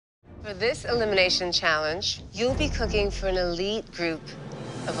For this elimination challenge, you'll be cooking for an elite group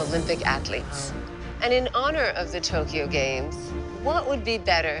of Olympic athletes. And in honor of the Tokyo Games, what would be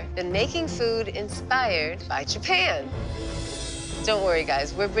better than making food inspired by Japan? Don't worry,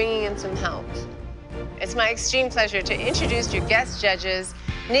 guys, we're bringing in some help. It's my extreme pleasure to introduce your guest judges,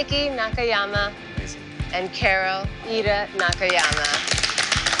 Niki Nakayama and Carole Iida-Nakayama.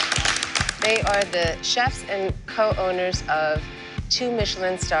 They are the chefs and co-owners of 2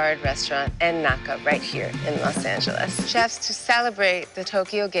 Michelin-starred restaurant and Naka right here in Los Angeles. Chefs, to celebrate the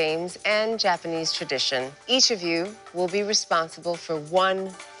Tokyo Games and Japanese tradition, each of you will be responsible for 1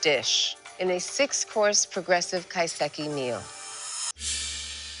 dish in a 6-course progressive kaiseki meal.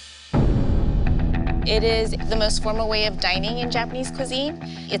 It is the most formal way of dining in Japanese cuisine.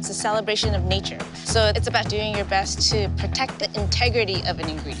 It's a celebration of nature. So it's about doing your best to protect the integrity of an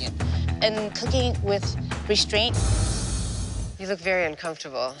ingredient and cooking with restraint. You look very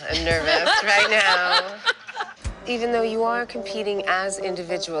uncomfortable and nervous right now. Even though you are competing as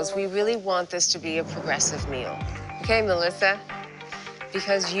individuals, we really want this to be a progressive meal. Okay, Melissa?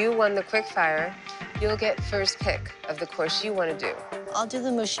 Because you won the Quickfire, you'll get first pick of the course you want to do. I'll do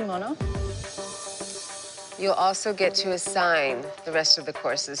the mushimono. You'll also get to assign the rest of the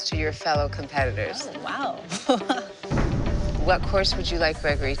courses to your fellow competitors. Oh, wow. What course would you like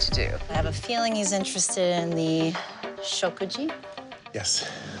Gregory to do? I have a feeling he's interested in the shokuji. Yes.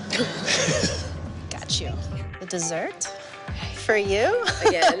 Got you. The dessert for you.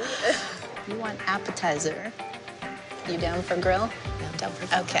 Again. You want appetizer. You down for grill? Yeah, I'm down for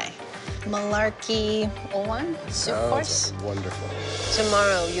grill. Okay. Malarkey owan soup course. Wonderful.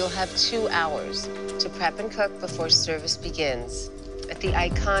 Tomorrow, you'll have 2 hours to prep and cook before service begins at the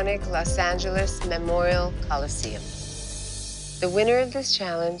iconic Los Angeles Memorial Coliseum. The winner of this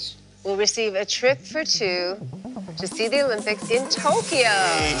challenge will receive a trip for 2 to see the Olympics in Tokyo.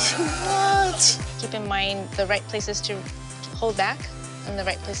 What? Keep in mind the right places to hold back and the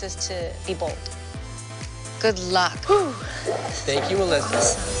right places to be bold. Good luck. Thank you, Melissa.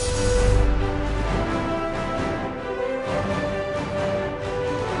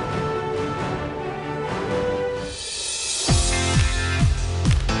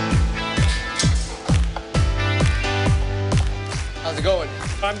 How's it going?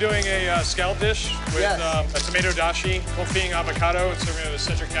 I'm doing a scallop dish with a tomato dashi, confit avocado, and serving it with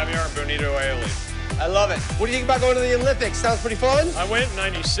citric caviar and bonito aioli. I love it. What do you think about going to the Olympics? Sounds pretty fun. I went in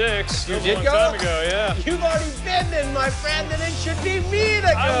 '96. You That was did a long go? time ago, yeah. You've already been then, my friend, and it should be me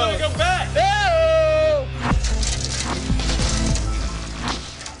that goes. I want to go back. No!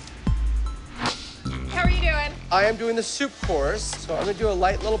 How are you doing? I am doing the soup course, so I'm gonna do a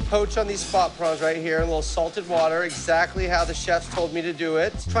light little poach on these spot prawns right here in a little salted water, exactly how the chefs told me to do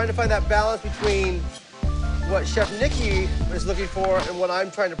it. Trying to find that balance between what Chef Niki is looking for and what I'm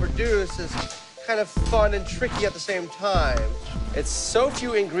trying to produce is kind of fun and tricky at the same time. It's so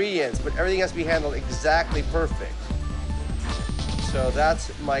few ingredients, but everything has to be handled exactly perfect. So that's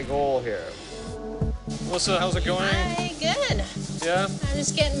my goal here. Melissa, how's it going? Hi, good. Yeah? I'm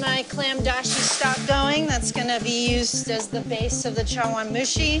just getting my clam dashi stock going. That's gonna be used as the base of the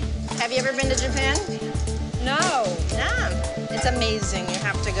chawanmushi. Have you ever been to Japan? No. Nah. It's amazing. You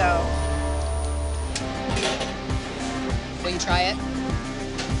have to go. Will you try it?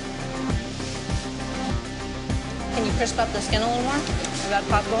 Can you crisp up the skin a little more? Is that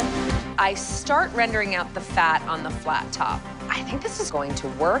possible? I start rendering out the fat on the flat top. I think this is going to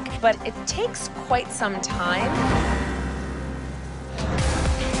work, but it takes quite some time.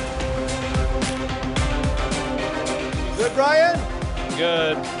 Good, Brian?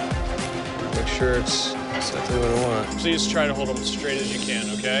 Good. Make sure it's exactly what I want. Please try to hold them straight as you can,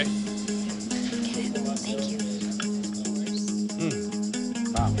 okay? Thank you.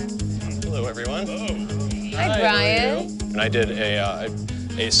 Wow. Hello, everyone. Hi, Brian. And I did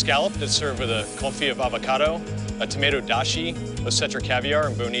a scallop that's served with a confit of avocado, a tomato dashi, with citric caviar,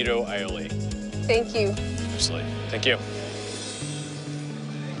 and bonito aioli. Thank you. Absolutely. Thank you.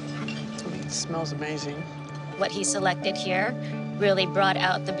 It smells amazing. What he selected here really brought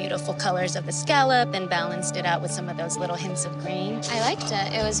out the beautiful colors of the scallop and balanced it out with some of those little hints of green. I liked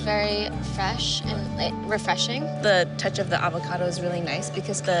it. It was very fresh and refreshing. The touch of the avocado is really nice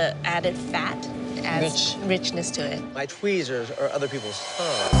because the added fat adds richness to it. My tweezers are other people's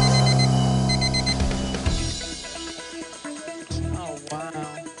tongues. Oh, wow.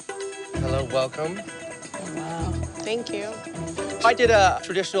 Hello, welcome. Oh, wow. Thank you. I did a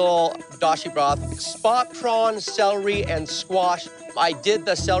traditional dashi broth, spot prawn, celery, and squash. I did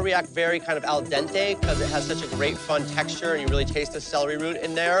the celeriac very kind of al dente because it has such a great fun texture and you really taste the celery root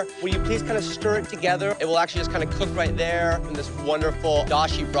in there. Will you please kind of stir it together? It will actually just kind of cook right there in this wonderful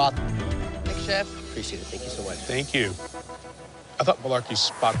dashi broth. Thanks, Chef. Appreciate it. Thank you so much. Thank you. I thought Malarkey's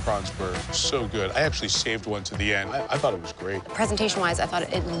spot prawns were so good. I actually saved one to the end. I thought it was great. Presentation-wise, I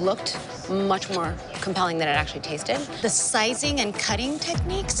thought it looked much more compelling than it actually tasted. The sizing and cutting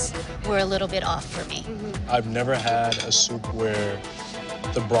techniques were a little bit off for me. I've never had a soup where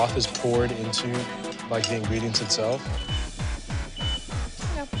the broth is poured into like the ingredients itself.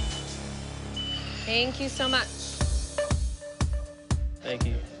 Thank you so much. Thank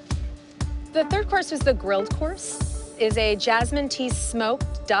you. The third course was the grilled course. Is a jasmine tea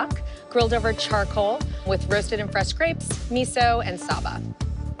smoked duck grilled over charcoal with roasted and fresh grapes, miso, and saba.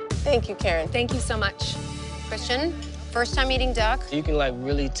 Thank you, Karen. Thank you so much. Christian, first time eating duck. You can like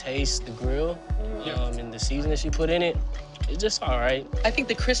really taste the grill and the seasoning she put in it. It's just all right. I think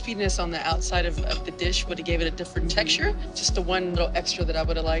the crispiness on the outside of the dish would have gave it a different texture. Just the one little extra that I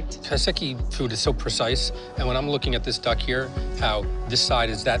would have liked. Kaiseki food is so precise, and when I'm looking at this duck here, how this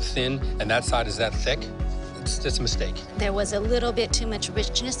side is that thin and that side is that thick, it's a mistake. There was a little bit too much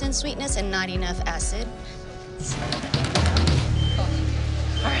richness and sweetness and not enough acid.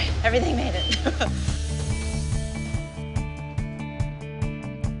 All right, everything made it.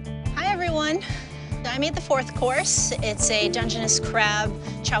 Hi, everyone. I made the fourth course. It's a Dungeness crab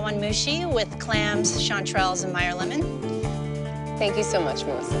chawanmushi with clams, chanterelles, and Meyer lemon. Thank you so much,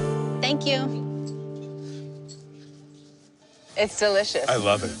 Melissa. Thank you. It's delicious. I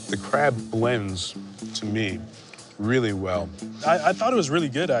love it. The crab blends, to me, really well. I thought it was really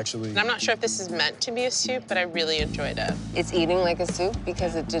good, actually. And I'm not sure if this is meant to be a soup, but I really enjoyed it. It's eating like a soup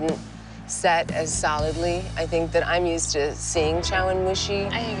because it didn't set as solidly. I think that I'm used to seeing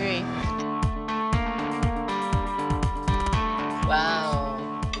chawanmushi. I agree. Wow.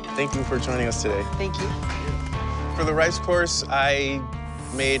 Thank you for joining us today. Thank you. For the rice course, I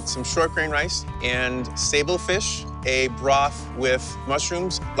made some short grain rice and sable fish, a broth with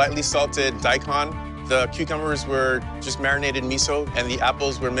mushrooms, lightly salted daikon. The cucumbers were just marinated miso, and the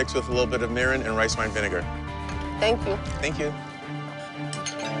apples were mixed with a little bit of mirin and rice wine vinegar. Thank you. Thank you.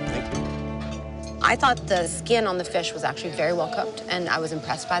 Thank you. I thought the skin on the fish was actually very well cooked, and I was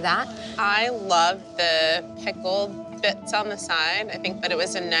impressed by that. I loved the pickled bits on the side. I think that it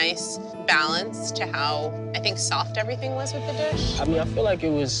was a nice balance to how I think soft everything was with the dish. I mean, I feel like it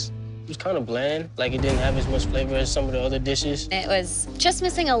was kind of bland. Like it didn't have as much flavor as some of the other dishes. It was just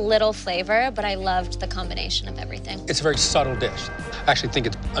missing a little flavor, but I loved the combination of everything. It's a very subtle dish. I actually think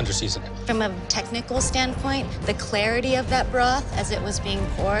it's under-seasoned. From a technical standpoint, the clarity of that broth as it was being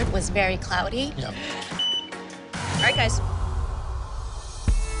poured was very cloudy. Yeah. All right, guys.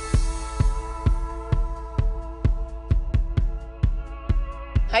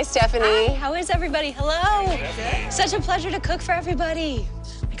 Hi, Stephanie. Hi, how is everybody? Hello. Such a pleasure to cook for everybody.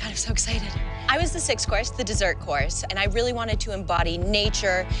 Oh my God, I'm so excited. I was the sixth course, the dessert course, and I really wanted to embody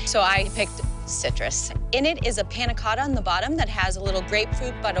nature, so I picked citrus. In it is a panna cotta on the bottom that has a little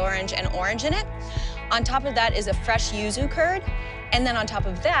grapefruit, blood orange, and orange in it. On top of that is a fresh yuzu curd, and then on top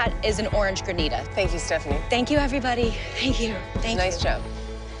of that is an orange granita. Thank you, Stephanie. Thank you, everybody. Thank you. Thank you. Nice job.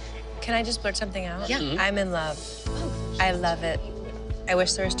 Can I just blurt something out? Yeah. I'm in love. I love it. I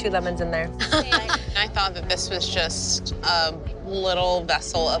wish there was 2 lemons in there. I thought that this was just a little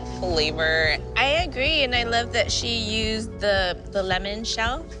vessel of flavor. I agree, and I love that she used the lemon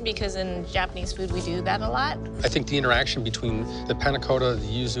shell, because in Japanese food, we do that a lot. I think the interaction between the panna cotta, the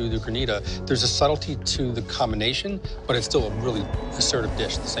yuzu, the granita, there's a subtlety to the combination, but it's still a really assertive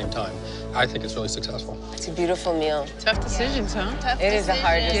dish at the same time. I think it's really successful. It's a beautiful meal. Tough decisions, huh? Tough It is a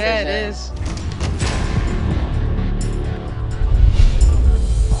hard decision. Yeah, it is.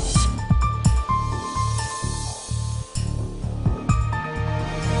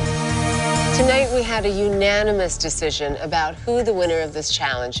 Tonight, we had a unanimous decision about who the winner of this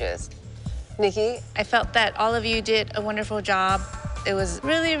challenge is. Niki? I felt that all of you did a wonderful job. It was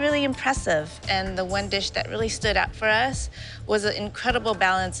really, really impressive. And the one dish that really stood out for us was an incredible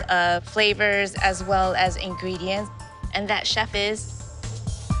balance of flavors as well as ingredients. And that chef is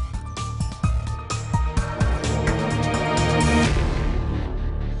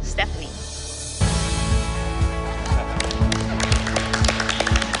Stephanie.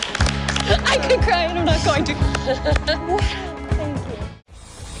 I could cry, and I'm not going to.